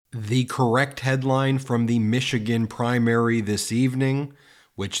The correct headline from the Michigan primary this evening,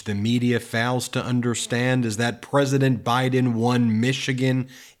 which the media fails to understand, is that President Biden won Michigan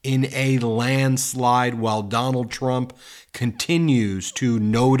in a landslide while Donald Trump continues to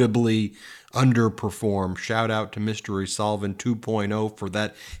notably underperform. Shout out to Mystery Solvent 2.0 for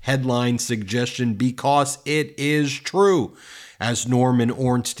that headline suggestion because it is true. As Norman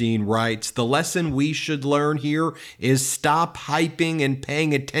Ornstein writes, the lesson we should learn here is stop hyping and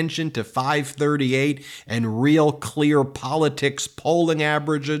paying attention to 538 and Real Clear Politics polling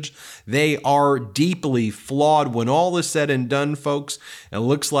averages. They are deeply flawed. When all is said and done, folks, it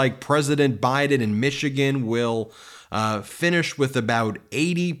looks like President Biden in Michigan will finish with about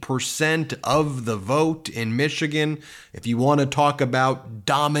 80% of the vote in Michigan. If you want to talk about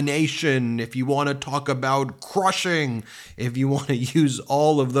domination, if you want to talk about crushing, if you want to use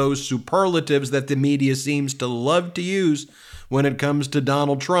all of those superlatives that the media seems to love to use when it comes to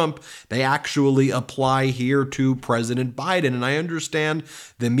Donald Trump, they actually apply here to President Biden. And I understand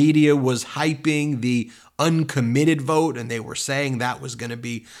the media was hyping the uncommitted vote, and they were saying that was going to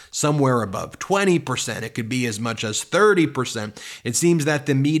be somewhere above 20%. It could be as much as 30%. It seems that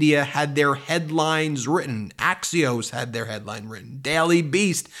the media had their headlines written. Axios had their headline written. Daily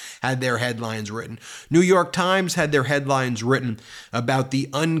Beast had their headlines written. New York Times had their headlines written about the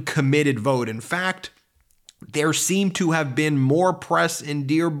uncommitted vote. In fact, there seemed to have been more press in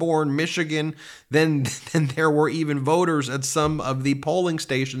Dearborn, Michigan than there were even voters at some of the polling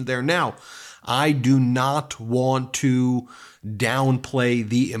stations there. Now, I do not want to downplay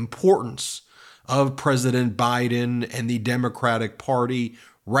the importance of President Biden and the Democratic Party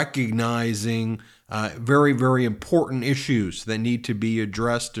recognizing very, very important issues that need to be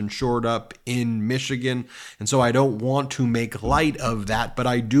addressed and shored up in Michigan. And so I don't want to make light of that, but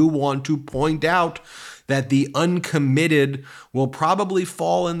I do want to point out that the uncommitted will probably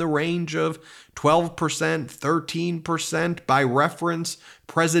fall in the range of 12%, 13%. By reference,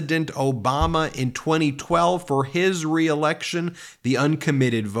 President Obama in 2012, for his reelection, the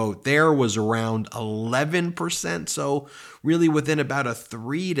uncommitted vote there was around 11%. So really within about a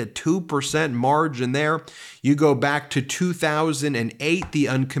 3 to 2% margin there. You go back to 2008, the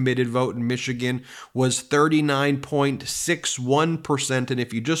uncommitted vote in Michigan was 39.61%. And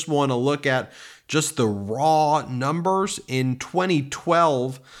if you just want to look at just the raw numbers, in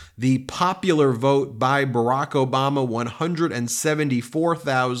 2012, the popular vote by Barack Obama,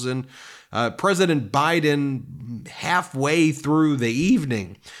 174,000. President Biden, halfway through the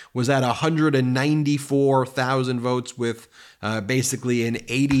evening, was at 194,000 votes with basically an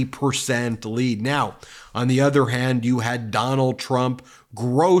 80% lead. Now, on the other hand, you had Donald Trump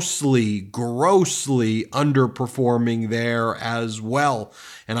grossly underperforming there as well.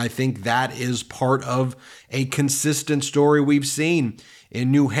 And I think that is part of a consistent story we've seen in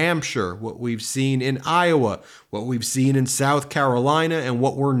New Hampshire, what we've seen in Iowa, what we've seen in South Carolina, and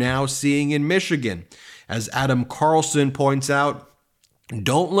what we're now seeing in Michigan. As Adam Carlson points out,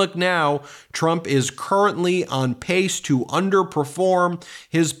 don't look now. Trump is currently on pace to underperform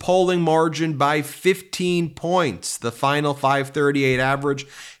his polling margin by 15 points. The final 538 average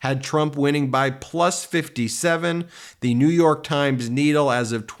had Trump winning by plus 57. The New York Times Needle,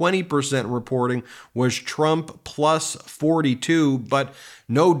 as of 20% reporting, was Trump plus 42. But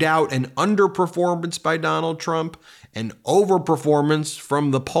no doubt an underperformance by Donald Trump, an overperformance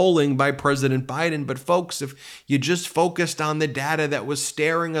from the polling by President Biden. But folks, if you just focused on the data that was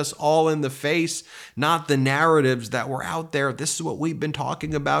staring us all in the face, not the narratives that were out there, this is what we've been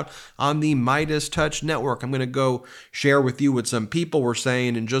talking about on the Midas Touch Network. I'm going to go share with you what some people were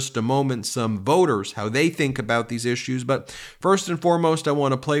saying in just a moment, some voters, how they think about these issues. But first and foremost, I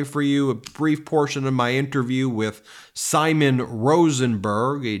want to play for you a brief portion of my interview with Simon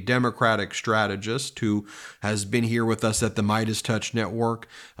Rosenberg, a Democratic strategist who has been here with us at the Midas Touch Network,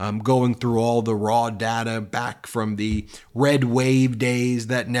 going through all the raw data back from the red wave days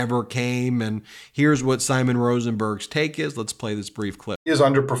that never came. And here's what Simon Rosenberg's take is. Let's play this brief clip. He is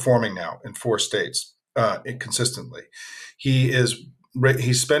underperforming now in 4 states consistently. He's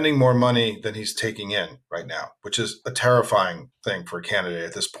spending more money than he's taking in right now, which is a terrifying thing for a candidate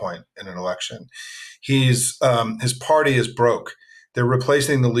at this point in an election. His party is broke. They're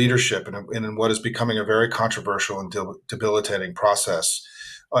replacing the leadership in what is becoming a very controversial and debilitating process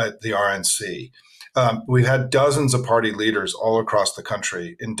at the RNC. We've had dozens of party leaders all across the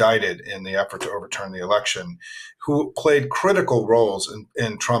country indicted in the effort to overturn the election who played critical roles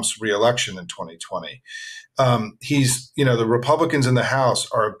in Trump's reelection in 2020. The Republicans in the House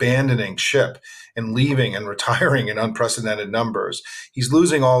are abandoning ship and leaving and retiring in unprecedented numbers. He's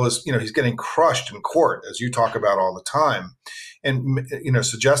losing all his, he's getting crushed in court, as you talk about all the time. and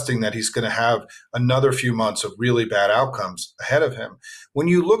suggesting that he's going to have another few months of really bad outcomes ahead of him. When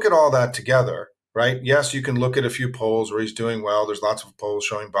you look at all that together, right? Yes, you can look at a few polls where he's doing well. There's lots of polls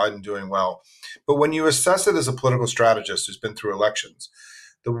showing Biden doing well. But when you assess it as a political strategist who's been through elections,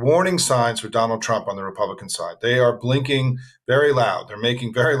 the warning signs for Donald Trump on the Republican side, they are blinking very loud. They're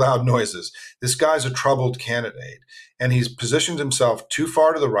making very loud noises. This guy's a troubled candidate, and he's positioned himself too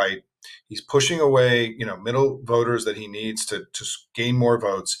far to the right. He's pushing away, middle voters that he needs to gain more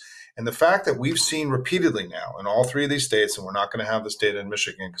votes. And the fact that we've seen repeatedly now in all three of these states, and we're not going to have this data in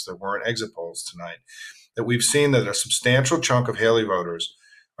Michigan because there weren't exit polls tonight, that we've seen that a substantial chunk of Haley voters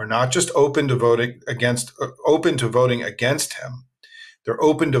are not just open to voting against him. They're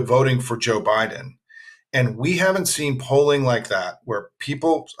open to voting for Joe Biden. And we haven't seen polling like that where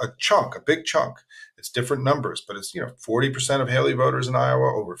people, a big chunk, it's different numbers, but it's 40% of Haley voters in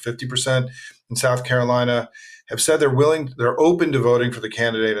Iowa, over 50% in South Carolina, have said they're open to voting for the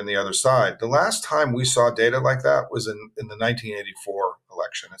candidate on the other side. The last time we saw data like that was in the 1984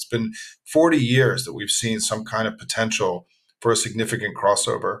 election. It's been 40 years that we've seen some kind of potential for a significant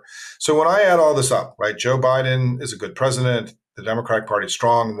crossover. So when I add all this up, right, Joe Biden is a good president. The Democratic Party is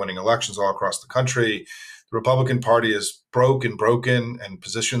strong, winning elections all across the country. The Republican Party is broken and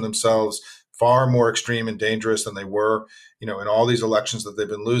positioned themselves far more extreme and dangerous than they were, in all these elections that they've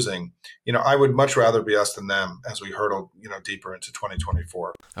been losing. I would much rather be us than them as we hurtle, deeper into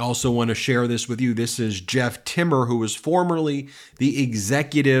 2024. I also want to share this with you. This is Jeff Timmer, who was formerly the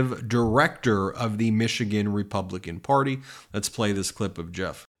executive director of the Michigan Republican Party. Let's play this clip of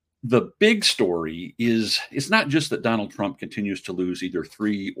Jeff. The big story is it's not just that Donald Trump continues to lose either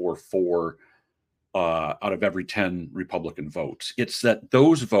 3 or 4 out of every 10 Republican votes. It's that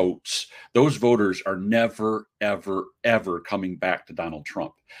those voters are never, ever, ever coming back to Donald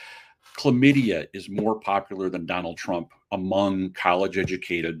Trump. Chlamydia is more popular than Donald Trump among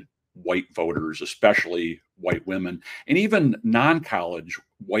college-educated white voters, especially white women, and even non-college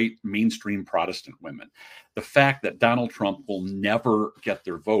white mainstream Protestant women. The fact that Donald Trump will never get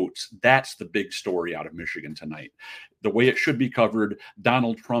their votes, that's the big story out of Michigan tonight. The way it should be covered,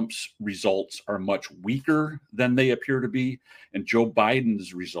 Donald Trump's results are much weaker than they appear to be, and Joe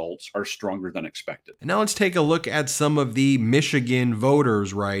Biden's results are stronger than expected. And now let's take a look at some of the Michigan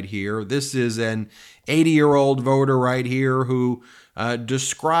voters right here. This is an 80-year-old voter right here who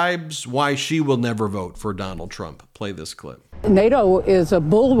describes why she will never vote for Donald Trump. Play this clip. NATO is a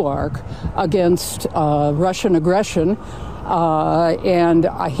bulwark against Russian aggression, and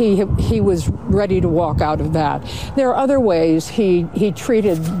he was ready to walk out of that. There are other ways he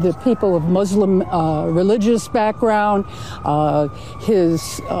treated the people of Muslim religious background,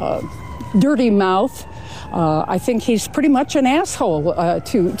 his dirty mouth. I think he's pretty much an asshole,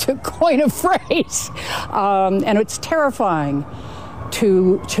 to coin a phrase, and it's terrifying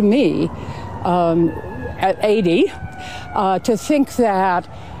to me at 80 to think that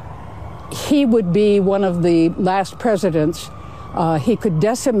he would be one of the last presidents. He could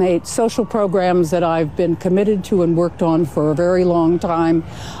decimate social programs that I've been committed to and worked on for a very long time.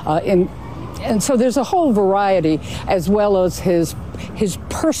 And so there's a whole variety, as well as his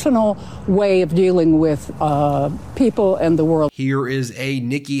personal way of dealing with people and the world. Here is a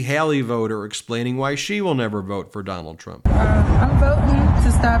Nikki Haley voter explaining why she will never vote for Donald Trump. I'm voting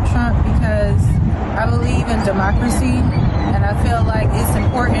to stop Trump because I believe in democracy, and I feel like it's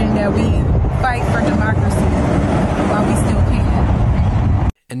important that we fight for democracy while we still can.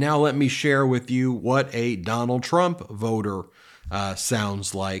 And now let me share with you what a Donald Trump voter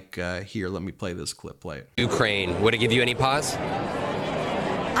sounds like. Here, let me play this clip. Play it. Ukraine, would it give you any pause?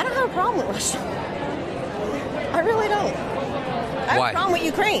 I don't have a problem with Russia. I really don't. I have Why? a problem with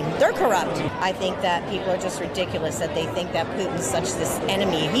Ukraine. They're corrupt. I think that people are just ridiculous that they think that Putin's such this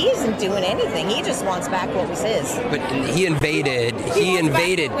enemy. He isn't doing anything. He just wants back what was his. But he invaded What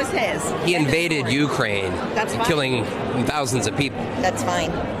was his. he invaded Ukraine, That's fine. killing thousands of people. That's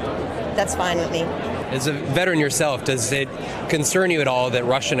fine. That's fine with me. As a veteran yourself, does it concern you at all that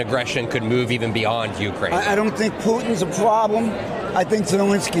Russian aggression could move even beyond Ukraine? I don't think Putin's a problem. I think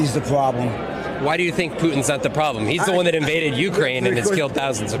Zelensky's the problem. Why do you think Putin's not the problem? He's the one that invaded Ukraine and has killed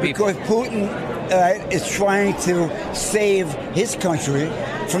thousands of people. Because Putin is trying to save his country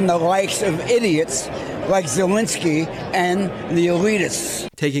from the likes of idiots like Zelensky and the elitists.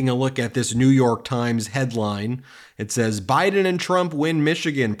 Taking a look at this New York Times headline, it says, Biden and Trump win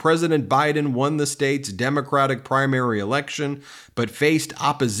Michigan. President Biden won the state's Democratic primary election, but faced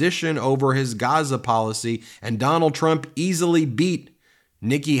opposition over his Gaza policy, and Donald Trump easily beat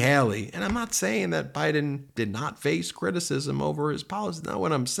Nikki Haley. And I'm not saying that Biden did not face criticism over his policy. Not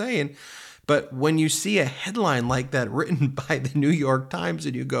what I'm saying. But when you see a headline like that written by the New York Times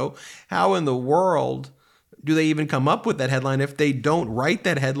and you go, how in the world do they even come up with that headline if they don't write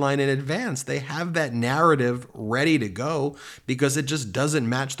that headline in advance? They have that narrative ready to go because it just doesn't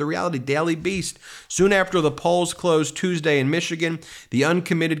match the reality. Daily Beast, soon after the polls closed Tuesday in Michigan, the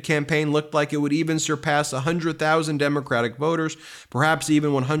uncommitted campaign looked like it would even surpass 100,000 Democratic voters, perhaps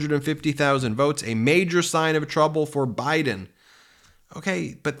even 150,000 votes, a major sign of trouble for Biden.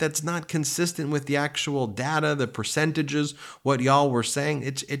 Okay, but that's not consistent with the actual data, the percentages, what y'all were saying.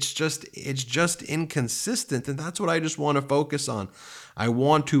 It's just inconsistent, and that's what I just want to focus on. I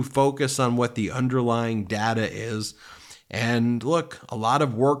want to focus on what the underlying data is. And look, a lot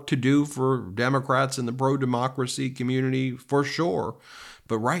of work to do for Democrats in the pro-democracy community, for sure.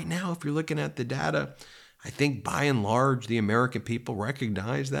 But right now, if you're looking at the data, I think by and large, the American people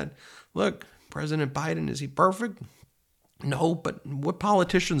recognize that, look, President Biden, is he perfect? No, but what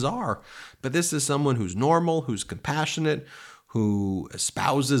politicians are. But this is someone who's normal, who's compassionate, who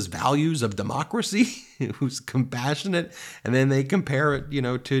espouses values of democracy, who's compassionate, and then they compare it,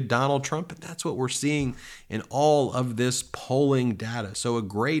 to Donald Trump. And that's what we're seeing in all of this polling data. So a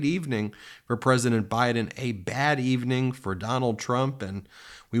great evening for President Biden, a bad evening for Donald Trump, and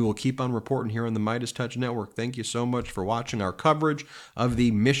we will keep on reporting here on the Midas Touch Network. Thank you so much for watching our coverage of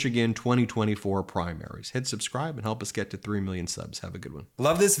the Michigan 2024 primaries. Hit subscribe and help us get to 3 million subs. Have a good one.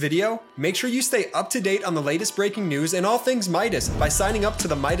 Love this video? Make sure you stay up to date on the latest breaking news and all things Midas by signing up to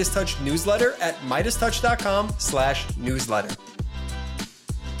the Midas Touch newsletter at MidasTouch.com/newsletter.